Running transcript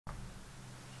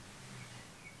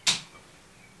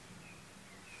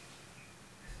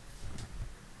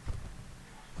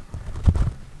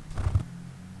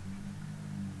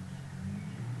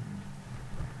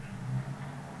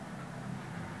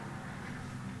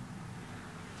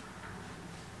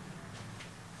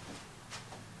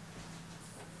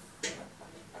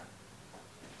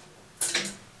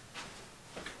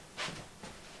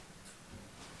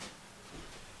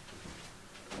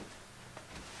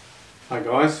Hi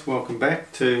guys, welcome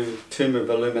back to Tomb of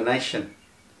Illumination.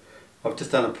 I've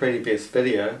just done a previous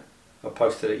video. I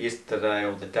posted it yesterday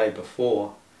or the day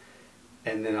before,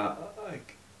 and then I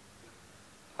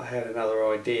had another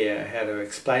idea how to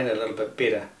explain it a little bit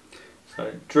better. So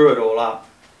I drew it all up,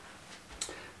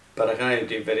 but I can only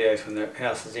do videos when the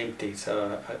house is empty,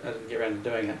 so I didn't get around to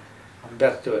doing it. I'm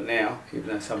about to do it now, even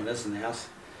though someone is in the house.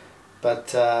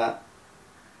 But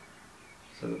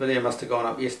so the video must have gone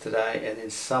up yesterday, and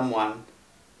then someone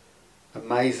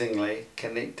amazingly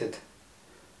connected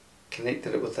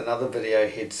it with another video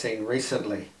he'd seen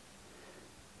recently.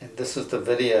 And this is the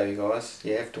video, you guys.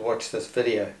 You have to watch this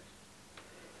video.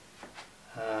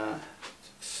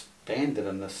 It's expanded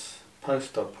in this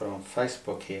post I put on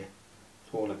Facebook here.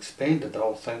 It's all expanded, the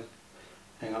whole thing.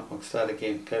 Hang on, we'll start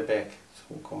again. Go back. It's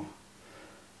all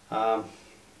gone.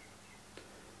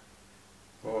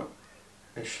 Right.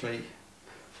 Actually,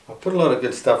 I put a lot of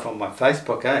good stuff on my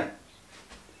Facebook,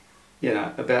 you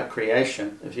know, about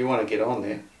creation. If you want to get on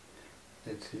there,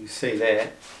 you see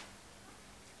that.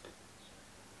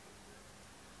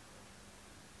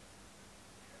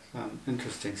 Some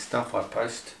interesting stuff I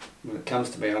post. When it comes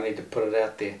to me, I need to put it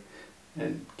out there,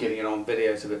 and getting it on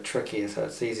video is a bit trickier, so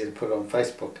it's easy to put it on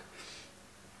Facebook.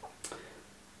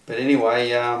 But anyway,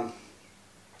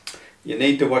 you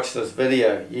need to watch this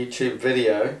video, YouTube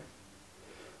video.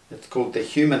 It's called The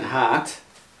Human Heart,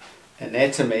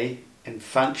 Anatomy and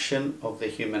Function of the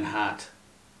Human Heart.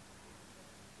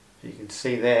 You can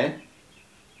see that.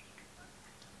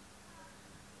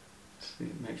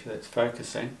 Make sure that's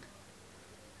focusing.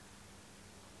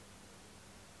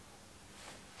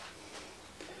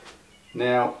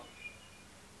 Now,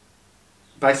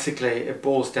 basically it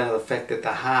boils down to the fact that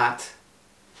the heart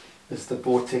is the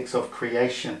vortex of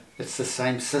creation. It's the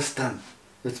same system.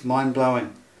 It's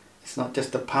mind-blowing. It's not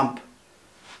just a pump.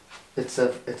 It's a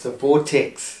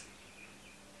vortex.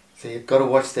 So you've got to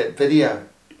watch that video.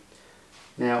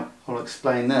 Now I'll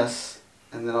explain this,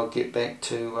 and then I'll get back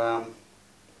to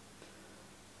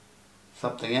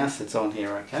something else that's on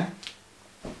here, okay?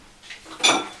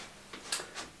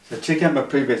 So check out my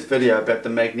previous video about the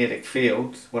magnetic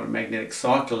fields, what a magnetic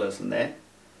cycle is and that.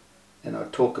 And I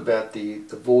talk about the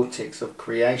vortex of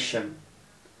creation.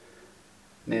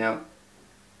 Now,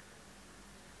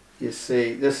 you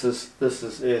see, this is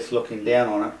Earth looking down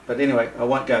on it. But anyway, I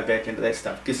won't go back into that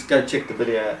stuff. Just go check the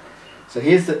video out. So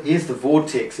here's the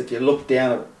vortex. If you look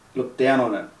down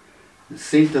on it, the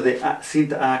center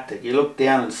Arctic. You look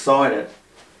down inside it.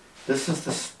 This is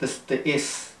the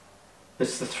S.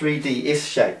 It's the 3D S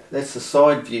shape. That's the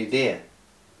side view there.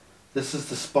 This is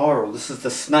the spiral. This is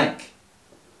the snake.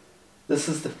 This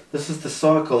is the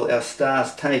cycle our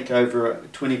stars take over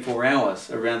 24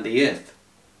 hours around the Earth.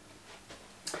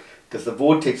 Because the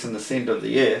vortex in the center of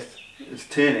the Earth is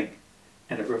turning,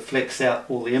 and it reflects out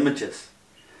all the images.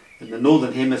 In the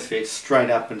northern hemisphere, it's straight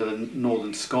up into the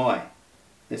northern sky.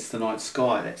 That's the night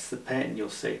sky. That's the pattern you'll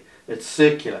see. It's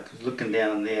circular, because looking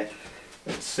down in there,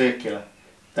 it's circular.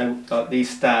 Like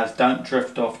these stars don't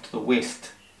drift off to the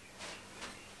west.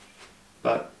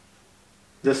 But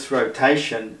this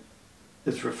rotation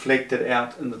is reflected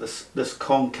out into this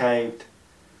concaved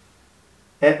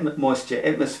moisture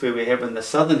atmosphere we have in the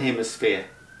southern hemisphere.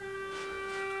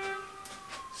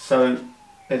 So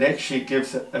it actually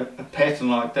gives a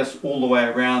pattern like this all the way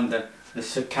around the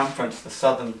circumference, the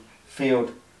southern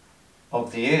field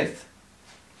of the Earth.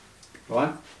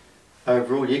 Right?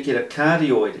 Overall you get a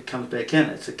cardioid. It comes back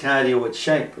in. It's a cardioid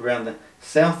shape around the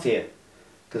south here.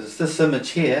 Because it's this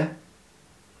image here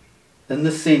in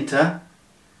the centre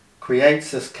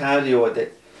creates this cardioid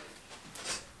that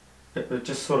it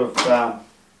just sort of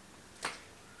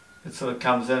it sort of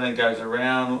comes in and goes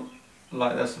around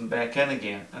like this and back in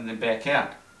again, and then back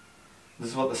out.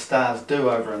 This is what the stars do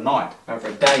over a night, over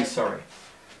a day, sorry.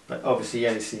 But obviously you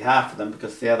only see half of them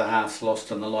because the other half's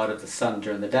lost in the light of the sun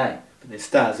during the day. But there's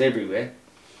stars everywhere,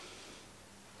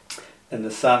 and the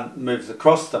sun moves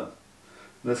across them.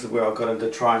 And this is where I got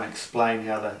into try and explain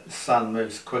how the sun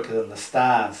moves quicker than the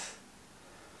stars.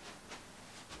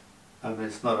 I mean,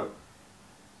 it's not a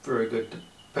very good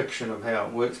depiction of how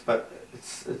it works, but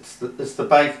it's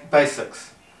the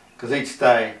basics. Because each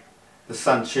day the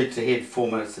sun shoots ahead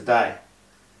 4 minutes a day.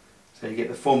 So you get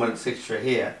the 4 minutes extra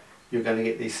here. You're going to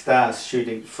get these stars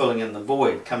shooting, filling in the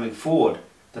void, coming forward,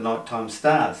 the nighttime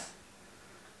stars.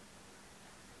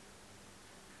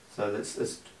 So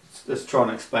let's try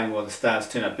and explain why the stars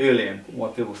turn up earlier and why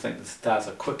people think the stars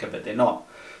are quicker, but they're not.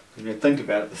 When you think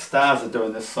about it, the stars are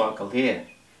doing this cycle here.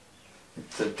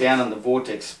 It's down in the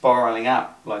vortex, spiraling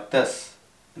up like this,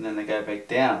 and then they go back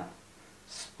down,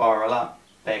 spiral up,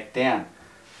 back down.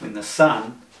 When the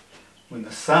sun when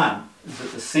the sun is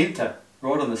at the centre,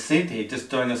 right on the centre here, just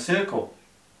doing a circle.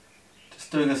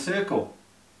 Just doing a circle.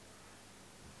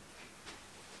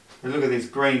 We look at these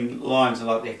green lines,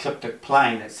 like the ecliptic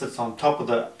plane that sits on top of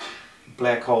the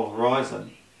black hole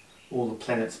horizon. All the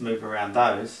planets move around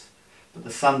those, but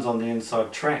the sun's on the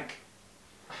inside track.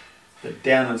 But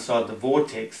down inside the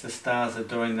vortex, the stars are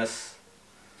doing this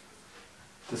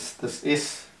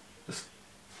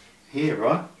here,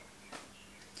 right?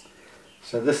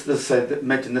 So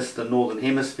imagine this is the northern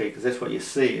hemisphere, because that's what you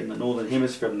see in the northern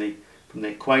hemisphere, from the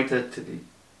equator to the,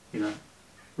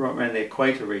 right around the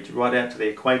equator region, right out to the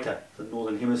equator, the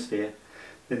northern hemisphere.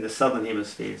 Then the southern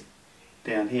hemisphere is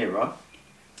down here, right?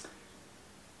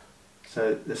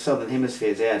 So the southern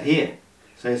hemisphere is out here.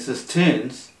 So as this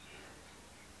turns,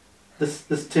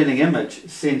 this turning image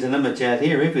sends an image out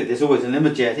here everywhere. There's always an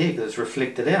image out here because it's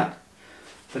reflected out.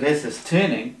 But as it's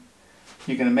turning,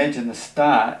 you can imagine the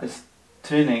star is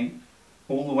turning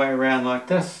all the way around like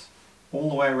this, all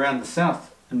the way around the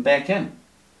south and back in.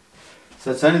 So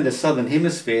it's only the southern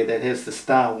hemisphere that has the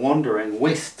star wandering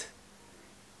west,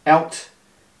 out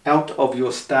of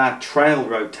your star trail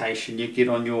rotation you get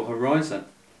on your horizon.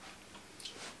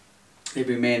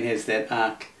 Every man has that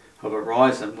arc of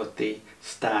horizon with the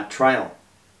star trail.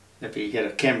 If he had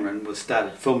a camera and was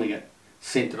started filming it,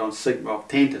 centered on Sigma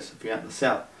Octantis, if you're out in the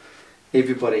south,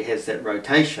 everybody has that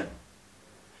rotation.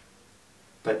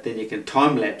 But then you can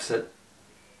time lapse it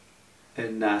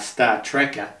in Star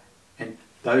Tracker, and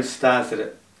those stars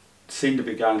that seem to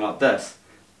be going like this,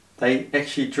 they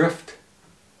actually drift.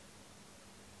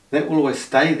 That will always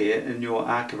stay there in your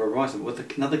arc of horizon.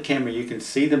 With another camera you can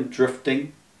see them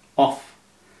drifting off,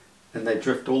 and they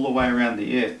drift all the way around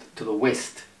the Earth to the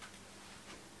west.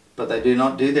 But they do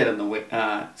not do that in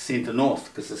the centre north,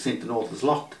 because the centre north is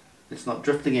locked. It's not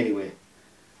drifting anywhere.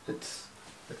 It's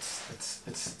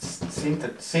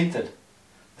centered.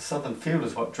 The southern field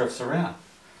is what drifts around.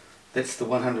 That's the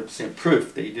 100%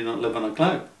 proof that you do not live on a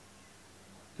globe.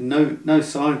 No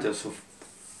scientist or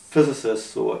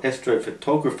physicist or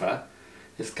astrophotographer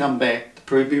has come back to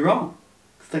prove me wrong,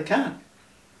 because they can't.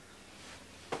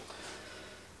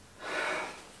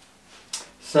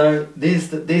 So there's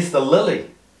the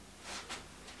lily.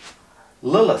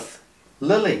 Lilith.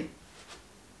 Lily.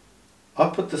 I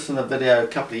put this in a video a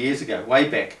couple of years ago, way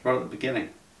back, right at the beginning.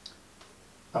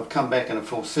 I've come back in a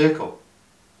full circle.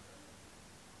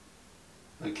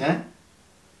 Okay?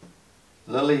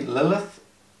 Lilith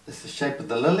is the shape of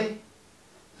the lily.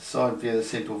 The side view of the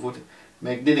central vortex.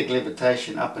 Magnetic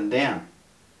levitation up and down,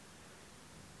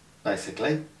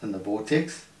 basically, in the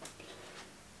vortex.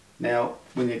 Now,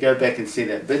 when you go back and see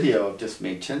that video I've just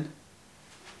mentioned,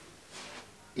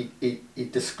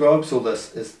 it describes all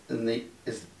this as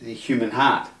the human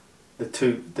heart, the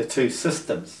two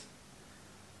systems.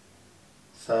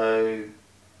 So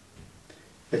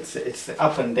it's the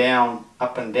up and down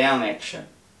action.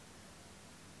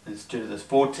 It's due to this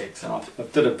vortex, and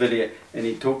I've did a video, and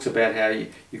he talks about how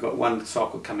you've got one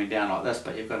cycle coming down like this,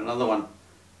 but you've got another one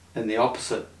in the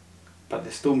opposite, but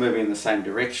they're still moving in the same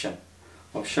direction.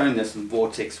 I've shown this in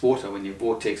vortex water. When you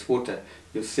vortex water,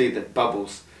 you'll see the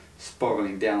bubbles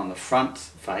spiraling down on the front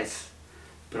face,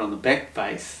 but on the back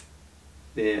face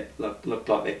they look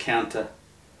like they're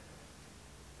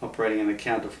operating in a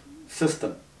counter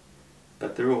system,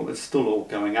 but it's still all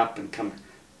going up and coming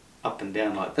up and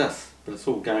down like this, but it's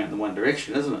all going in the one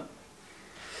direction, isn't it?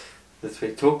 That's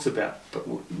what he talks about. But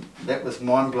that was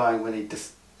mind-blowing when you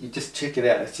just check it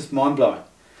out. It's just mind-blowing.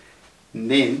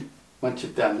 And then once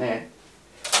you've done that,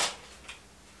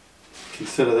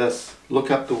 consider this. Look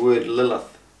up the word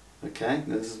Lilith. Okay,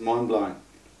 this is mind-blowing.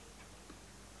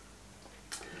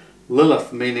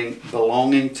 Lilith meaning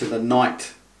belonging to the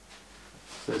night.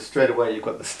 So straight away you've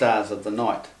got the stars of the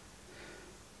night.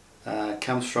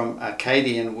 Comes from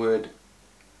Akkadian word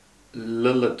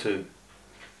Lilitu,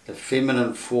 the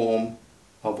feminine form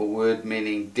of a word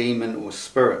meaning demon or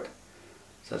spirit.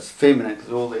 So it's feminine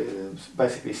because all the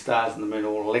basically stars in the moon are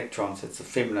all electrons. It's the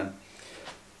feminine.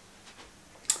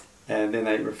 And then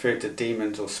they refer to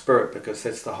demons or spirit because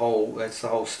that's the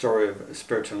whole story of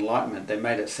spiritual enlightenment. They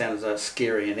made it sound as though it's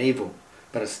scary and evil,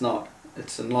 but it's not.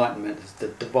 It's enlightenment. It's the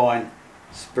divine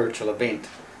spiritual event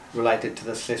related to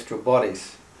the celestial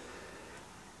bodies.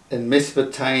 In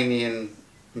Mesopotamian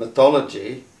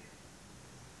mythology,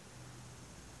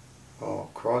 oh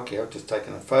crikey, I've just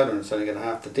taken a photo and it's only got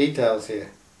half the details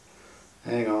here.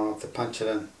 Hang on, I'll have to punch it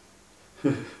in.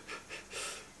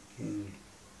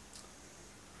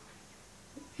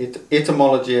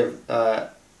 Etymology of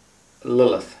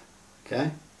Lilith.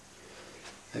 Okay,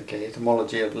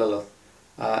 etymology of Lilith.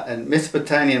 In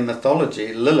Mesopotamian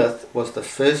mythology, Lilith was the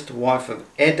first wife of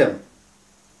Adam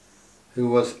who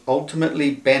was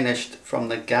ultimately banished from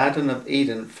the Garden of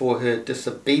Eden for her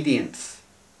disobedience.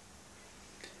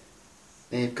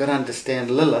 Now you've got to understand,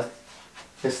 Lilith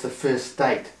is the first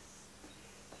state.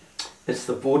 It's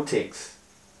the vortex.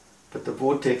 But the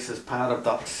vortex is part of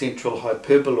the central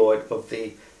hyperboloid of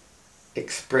the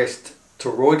expressed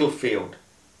toroidal field.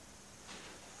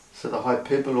 So the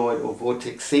hyperboloid or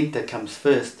vortex center comes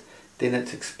first, then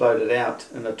it's exploded out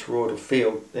in a toroidal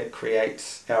field that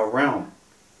creates our realm.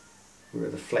 We're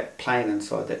the flat plane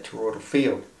inside that toroidal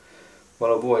field.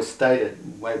 Well, I've always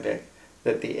stated way back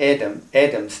that the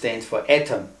atom stands for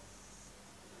atom,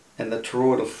 and the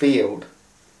toroidal field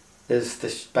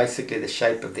is basically the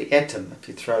shape of the atom if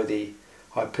you throw the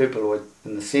hyperboloid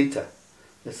in the center.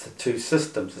 It's the two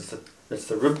systems, it's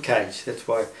the rib cage. That's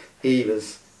why Eve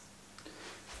is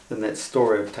in that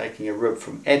story of taking a rib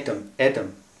from atom,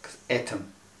 because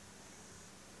atom.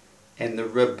 And the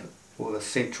rib, or the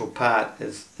central part,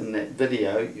 is in that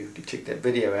video. You can check that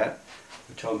video out,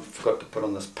 which I forgot to put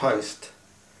on this post,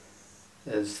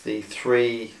 is the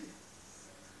three,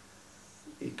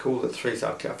 he called it three, so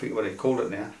I forget what he called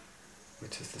it now,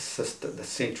 which is the system, the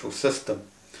central system.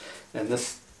 And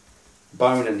this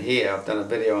bone in here, I've done a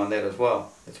video on that as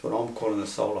well. That's what I'm calling the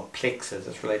solar plexus.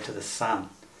 It's related to the sun.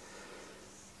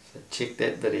 So check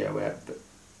that video out a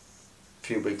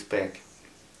few weeks back.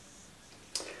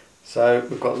 So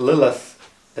we've got Lilith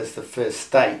as the first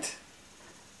state,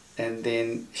 and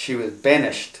then she was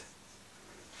banished.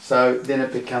 So then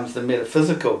it becomes the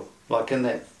metaphysical, like in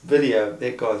that video,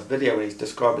 that guy's video when he's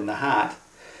describing the heart.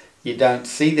 You don't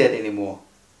see that anymore.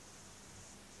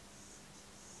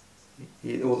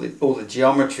 All the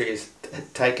geometry is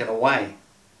taken away.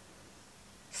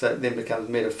 So it then becomes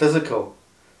metaphysical.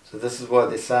 So this is why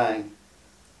they're saying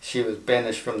she was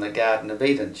banished from the Garden of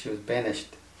Eden. She was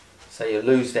banished. So you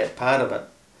lose that part of it.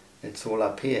 It's all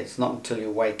up here. It's not until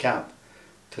you wake up,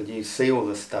 till you see all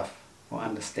this stuff, or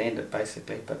understand it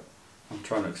basically, but I'm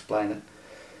trying to explain it.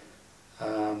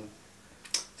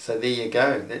 So there you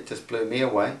go. That just blew me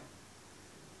away.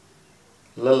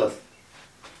 Lilith,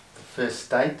 the first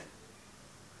state,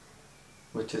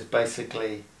 which is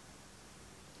basically,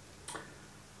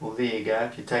 well, there you go.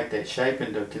 If you take that shape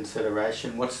into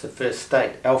consideration, what's the first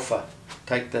state? Alpha.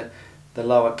 Take the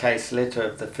lowercase letter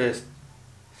of the first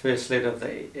letter of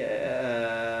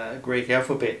the Greek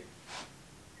alphabet.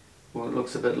 Well, it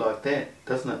looks a bit like that,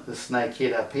 doesn't it? The snake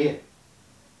head up here.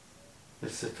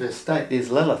 It's the first state. There's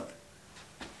Lilith.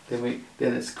 Then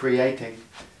it's creating.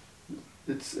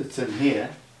 It's in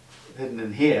here, hidden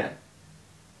in here,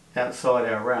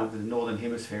 outside our realm, the northern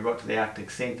hemisphere, right to the Arctic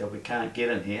centre. We can't get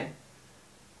in here.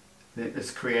 Then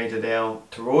it's created our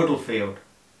toroidal field.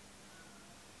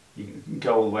 You can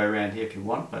go all the way around here if you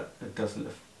want, but it doesn't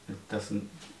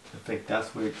affect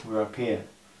us. We're up here.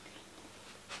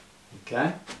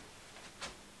 Okay.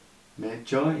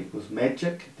 Magi equals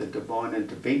magic, the divine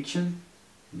intervention.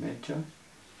 Magi.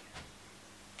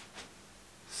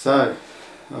 So,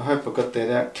 I hope I got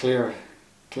that out clear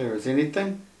as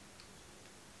anything.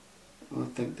 I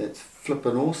think that's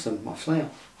flippin' awesome, my flower.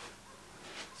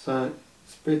 So,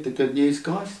 spread the good news,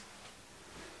 guys.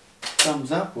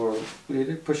 Thumbs up or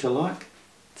push a like,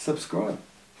 subscribe.